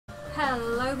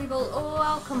Hello people,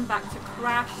 welcome back to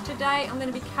Crash. Today I'm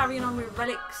going to be carrying on with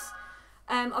Relics.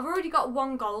 I've already got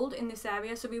 1 gold in this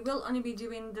area, so we will only be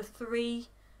doing the 3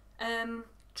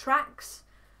 tracks.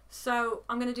 So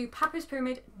I'm going to do Papus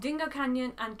Pyramid, Dingo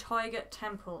Canyon and Tiger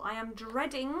Temple. I am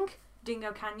dreading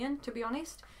Dingo Canyon, to be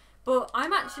honest, but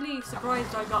I'm actually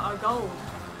surprised I got a gold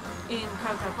in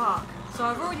Coco Park. So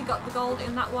I've already got the gold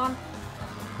in that one.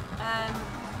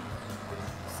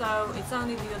 So it's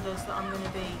only the others that I'm going to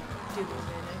be doing,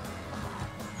 really.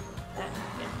 Yeah.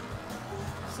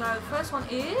 So the first one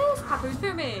is Papus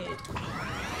Pyramid.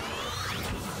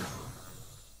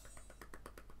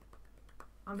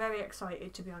 I'm very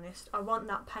excited, to be honest. I want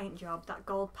that paint job, that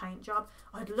gold paint job.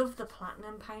 I'd love the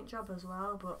platinum paint job as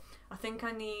well, but I think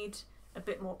I need a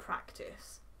bit more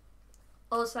practice.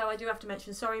 Also, I do have to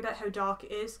mention, sorry about how dark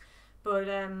it is, but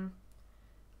I'm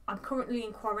currently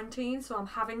in quarantine, so I'm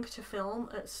having to film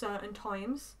at certain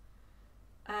times.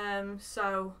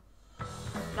 So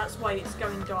that's why it's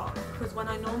going dark, because when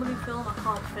I normally film, I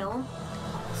can't film.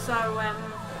 So I'm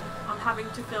having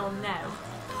to film now.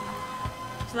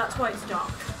 So that's why it's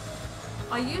dark.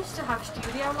 I used to have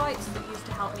studio lights that used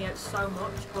to help me out so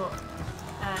much, but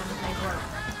they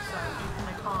broke, so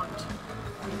I can't.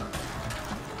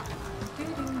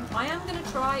 I am going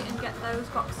to try and get those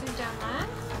boxes down there,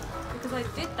 because I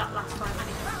did that last time and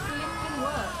it flipping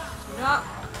worked. No!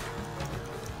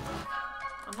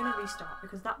 I'm going to restart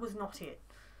because that was not it.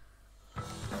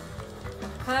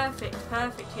 Perfect,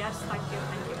 yes, thank you,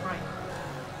 right.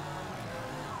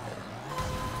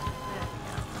 There we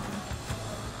go.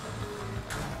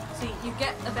 See, you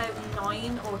get about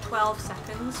 9 or 12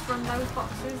 seconds from those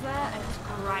boxes there, and it's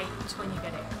great when you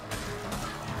get it.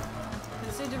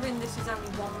 Considering this is only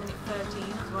 1 minute 13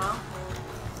 as well.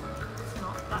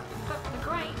 That, but the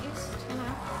greatest, you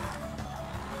know.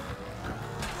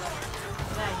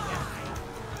 There you go.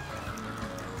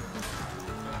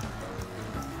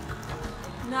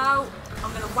 No,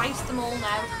 I'm going to waste them all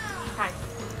now. Okay.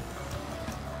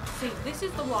 See, this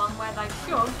is the one where they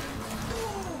shove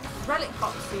relic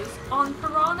boxes on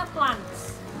piranha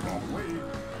plants.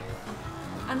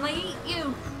 And they eat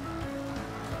you.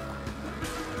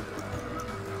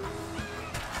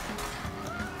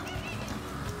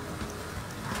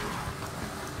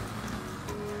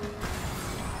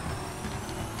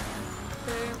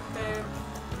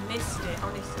 Missed it,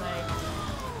 honestly.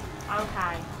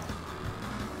 Okay.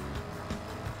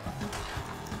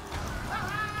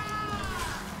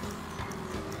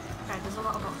 Okay, there's a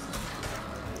lot of boxes.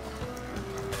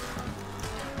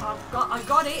 I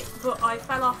got it, but I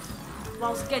fell off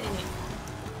whilst getting it.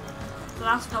 So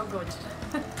that's not good.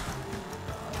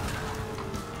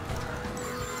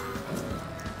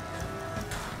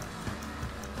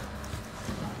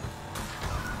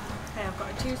 Okay, I've got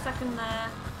a 2-second there.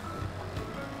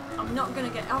 I'm not gonna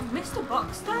get. I've missed a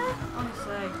box there,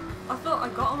 honestly. I thought I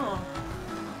got them all.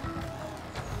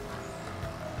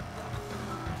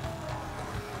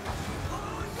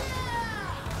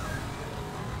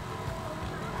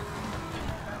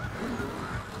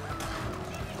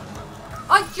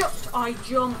 I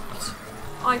jumped.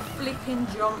 I flipping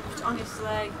jumped,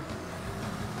 honestly.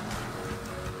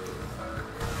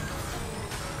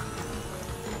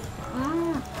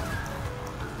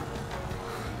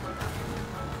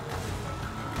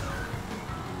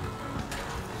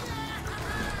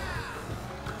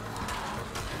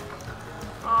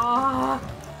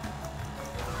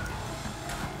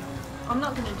 I'm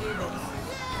not going to do this.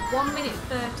 1 minute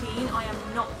 13, I am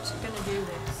not going to do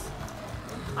this.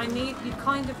 You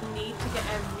kind of need to get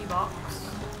every box.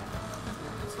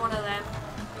 It's one of them.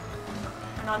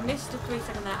 And I missed a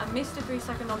 3-second there. I missed a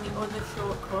 3-second on the other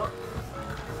shortcut.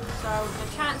 So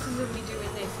the chances of me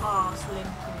doing this are slim.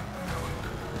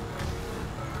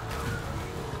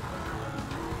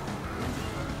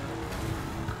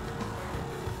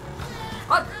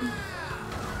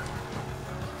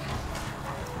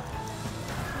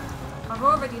 I've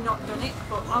already not done it,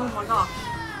 but oh my gosh,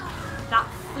 that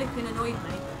flipping annoyed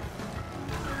me.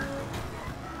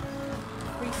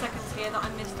 3 seconds here that I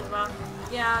missed as well.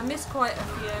 Yeah, I missed quite a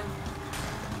few,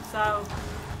 so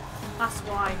that's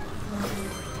why.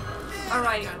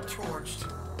 Alright.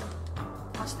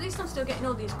 At least I'm still getting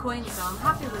all these coins, so I'm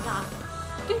happy with that.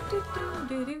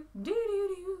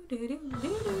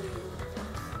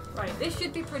 Right, this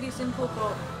should be pretty simple,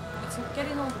 but it's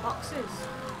getting all the boxes.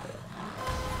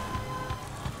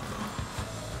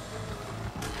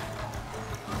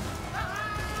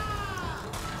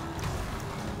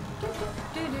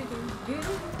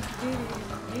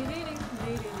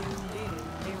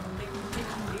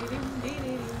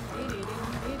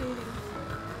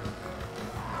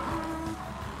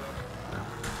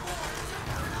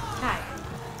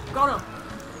 Got him.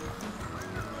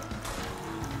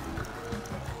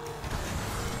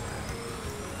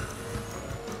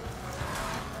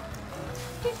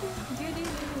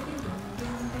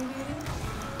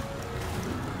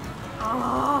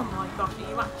 Oh my gosh, are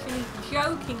you actually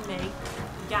joking me,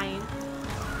 game?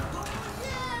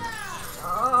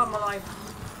 Oh, I'm alive.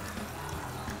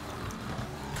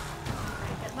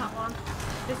 Okay, get that one.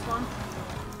 This one.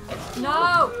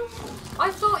 No! I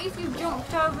thought if you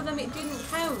jumped over them it didn't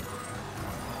count.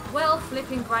 Well,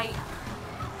 flipping great.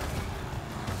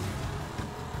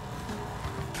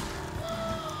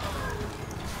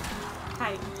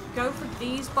 Okay, go for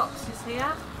these boxes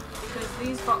here, because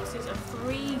these boxes are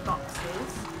 3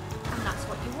 boxes, and that's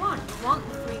what you want. You want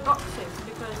the 3 boxes,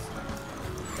 because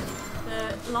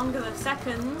the longer the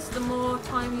seconds, the more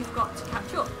time you've got to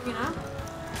catch up, you know?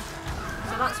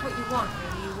 So that's what you want,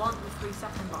 really. You want the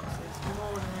 3-second boxes,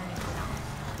 more than anything else.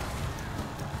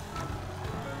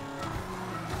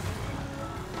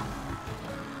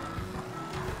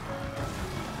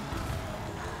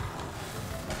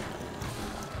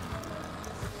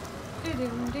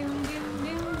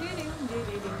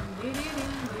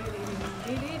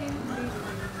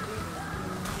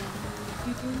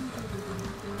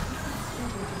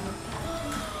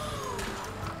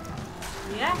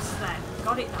 Yes then,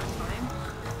 got it that time.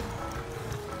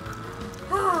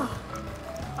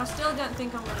 I still don't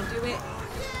think I'm going to do it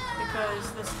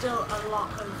because there's still a lot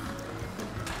of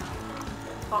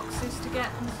boxes to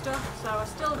get and stuff, so I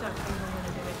still don't think I'm going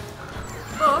to do it.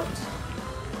 But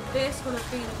this will have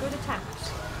been a good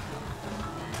attempt.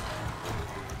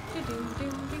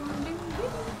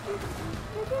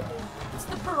 It's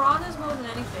the piranhas more than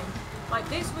anything. Like,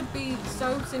 this would be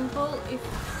so simple if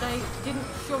they didn't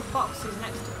shove boxes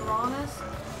next to piranhas.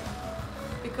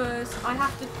 Because I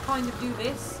have to kind of do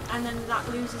this, and then that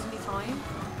loses me time.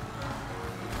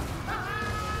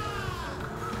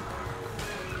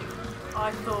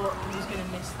 I thought he was going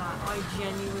to miss that. I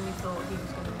genuinely thought he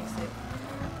was going to miss it.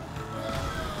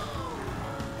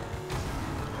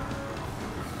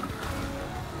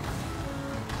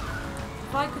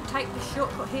 If I could take the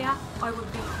shortcut here, I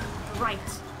would be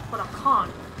great. But I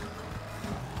can't.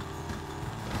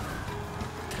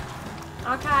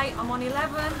 Okay, I'm on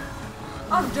 11.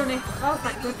 I've done it. Oh,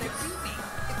 thank goodness.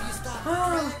 If you stop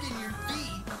dragging your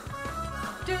feet.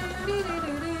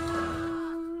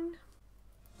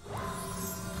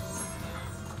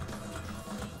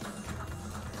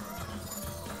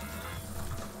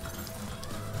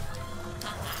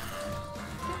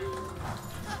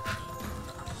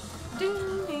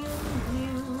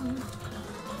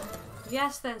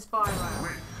 Yes then, Spyro.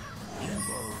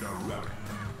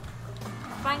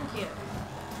 Thank you.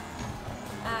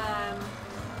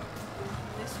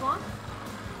 This one?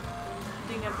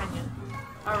 Dingo Canyon.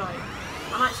 Alright.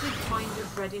 I'm actually kind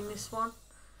of dreading this one.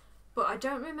 But I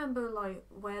don't remember, like,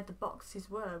 where the boxes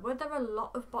were. Were there a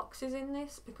lot of boxes in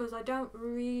this? Because I don't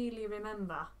really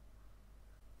remember.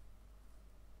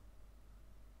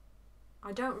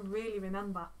 I don't really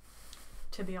remember,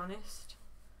 to be honest.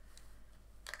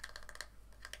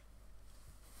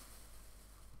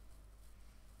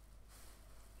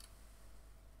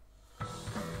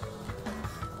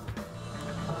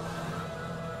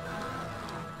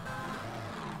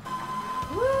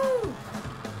 Woo!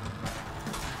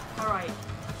 Alright.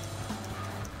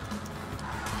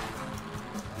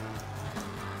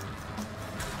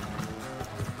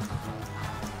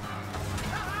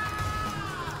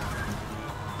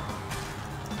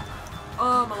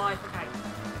 Oh my life, okay.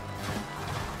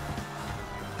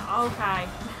 Okay.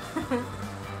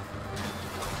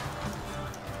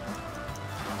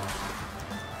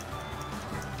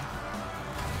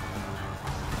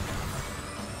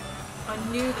 I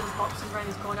knew there was boxes around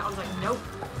this corner. I was like, nope.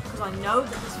 Because I know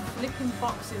that there's flipping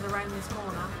boxes around this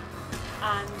corner.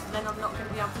 And then I'm not going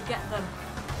to be able to get them.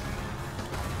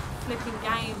 Flipping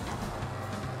game.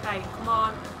 Okay, come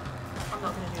on. I'm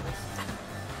not going to do this.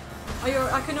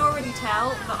 I can already tell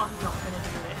that I'm not going to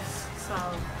do this, so...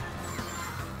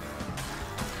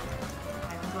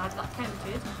 Okay, I'm glad that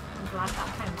counted. I'm glad that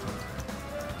counted.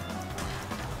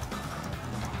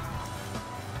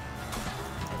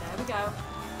 Okay, there we go.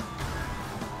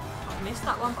 I've missed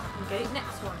that one, but I can get it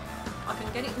next one. I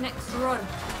can get it next run.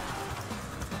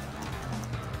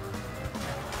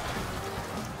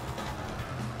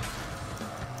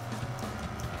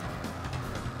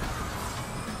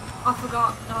 I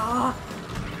forgot. Oh.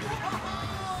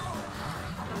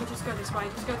 Let me just go this way.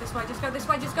 Just go this way. Just go this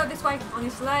way. Just go this way.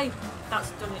 Honestly,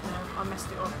 that's done it now. I messed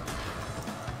it up.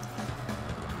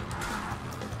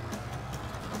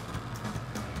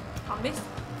 I missed.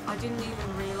 I didn't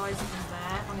even realise it was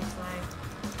there. Honestly.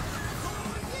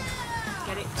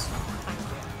 Get it? Thank you.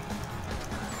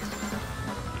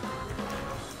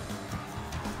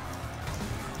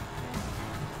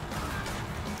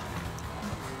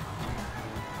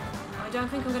 I don't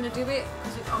think I'm going to do it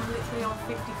because I'm literally on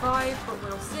 55, but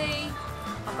we'll see.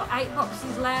 I've got 8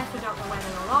 boxes left. I don't know where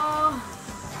they all are.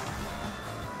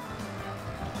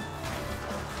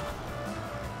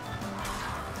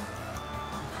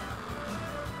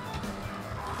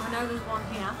 I know there's one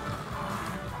here.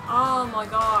 Oh my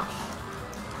gosh.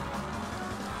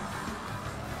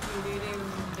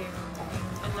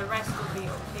 And the rest will be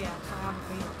up here, so I haven't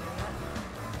been up here yet.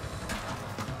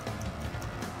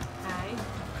 Okay.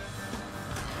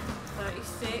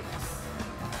 36,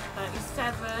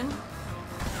 37,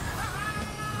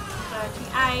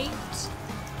 38.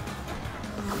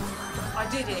 I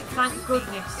did it, thank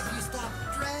goodness. If you stop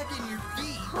dragging your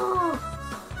feet.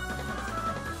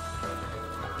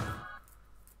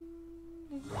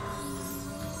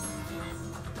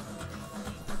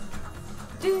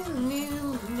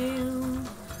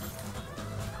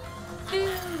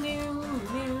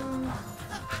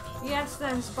 Yes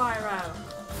then, Spyro.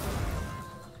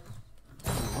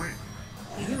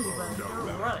 You will do a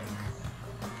relic.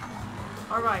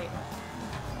 Alright.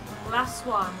 Last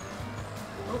one.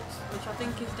 Oops, which I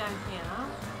think is down here.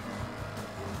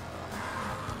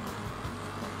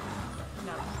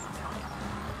 No, that's not it.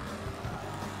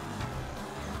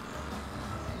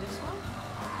 This one?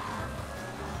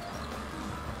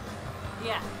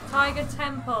 Yeah, Tiger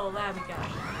Temple. There we go.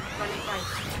 Relic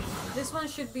Race. This one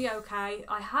should be okay.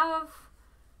 I have.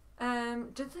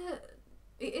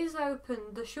 It is open.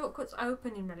 The shortcut's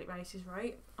open in Relic Races,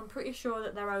 right? I'm pretty sure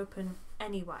that they're open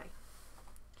anyway.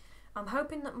 I'm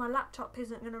hoping that my laptop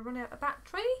isn't going to run out of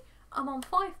battery. I'm on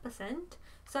 5%,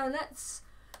 so let's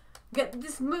get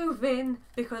this moving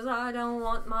because I don't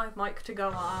want my mic to go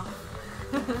off.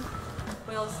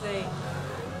 We'll see.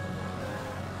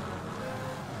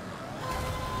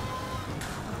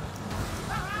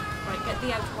 Right, get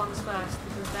the outer ones first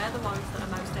because they're the ones that are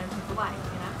most out of the way,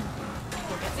 you know?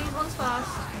 We'll get these ones first.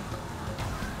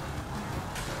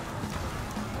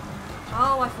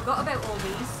 Oh, I forgot about all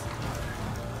these.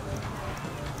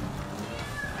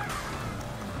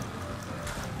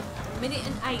 A minute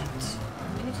and 8.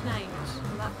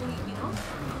 Will that be enough?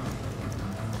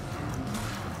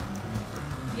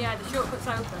 Yeah, the shortcut's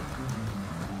open.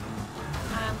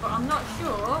 But I'm not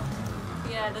sure.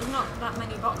 Yeah, there's not that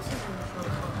many boxes in the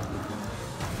shortcut.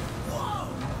 Whoa!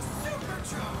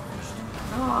 Supercharged!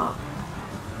 Oh.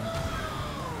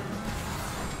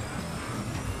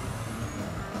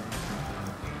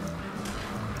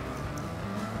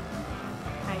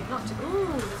 Ooh,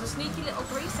 there's a sneaky little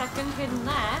 3-second hidden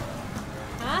there.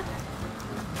 Huh?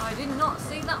 I did not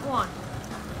see that one.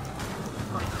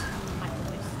 Right, thank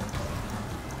goodness.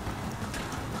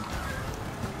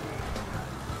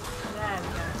 There we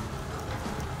go.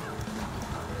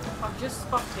 I've just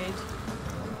spotted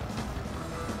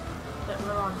that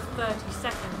we're on 30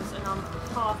 seconds and I'm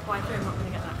halfway through. I'm not going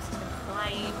to get that because it's going to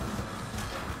flame.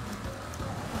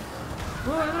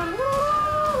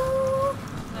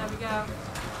 There we go.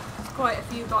 Quite a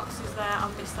few boxes there.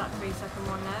 I've missed that 3-second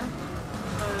one now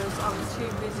because I was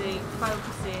too busy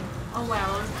focusing on where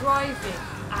I was driving,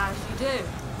 as you do.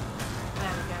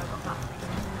 There we go, got that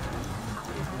 3-second.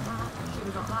 Happy about that. Should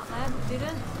have got that there, but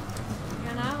didn't.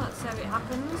 You know, that's how it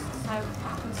happens. That's how it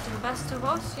happens to the best of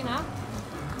us, you know.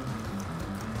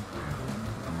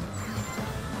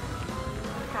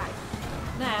 Okay,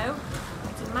 now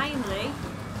it's mainly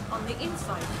on the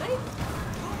inside, see?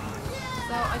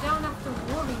 So I don't have to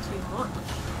worry too much.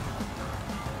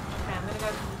 Okay, I'm going to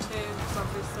go for the 2 because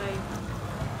obviously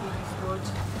use wood.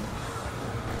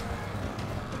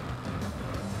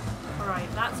 Alright,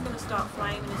 that's going to start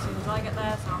flaming as soon as I get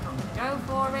there, so I'm not going to go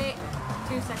for it.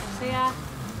 2 seconds here.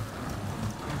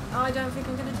 Oh, I don't think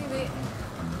I'm going to do it.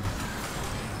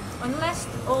 Unless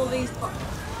all these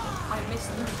I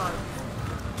missed them both.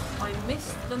 I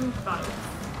missed them both.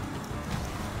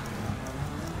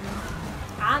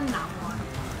 And that one.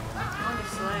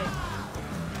 Honestly.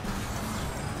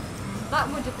 That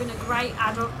would have been a great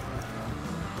add-up.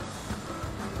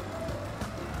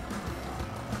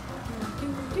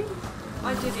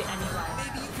 I did it anyway.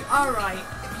 Alright.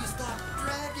 If you stop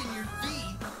dragging your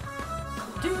feet.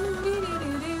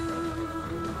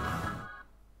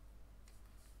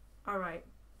 Alright.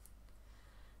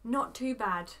 Not too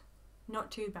bad. Not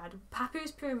too bad.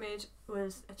 Papus Pyramid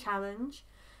was a challenge,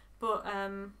 but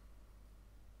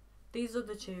these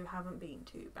other 2 haven't been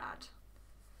too bad.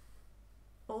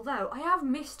 Although I have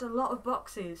missed a lot of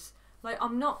boxes. Like I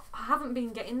haven't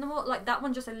been getting them all. Like that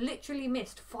one just I literally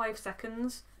missed 5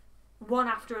 seconds one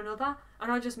after another,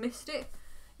 and I just missed it.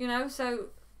 You know, so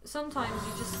sometimes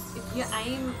your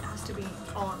aim has to be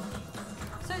on.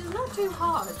 So it's not too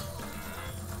hard.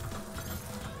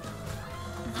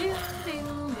 Do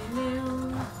do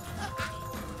do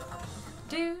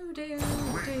do do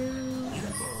do.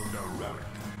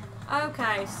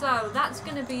 Okay, so that's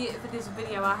going to be it for this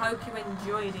video. I hope you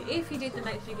enjoyed it. If you did, then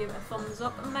make sure you give it a thumbs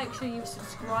up and make sure you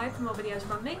subscribe for more videos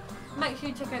from me. Make sure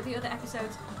you check out the other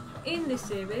episodes in this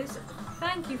series.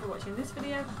 Thank you for watching this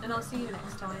video, and I'll see you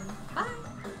next time.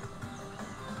 Bye!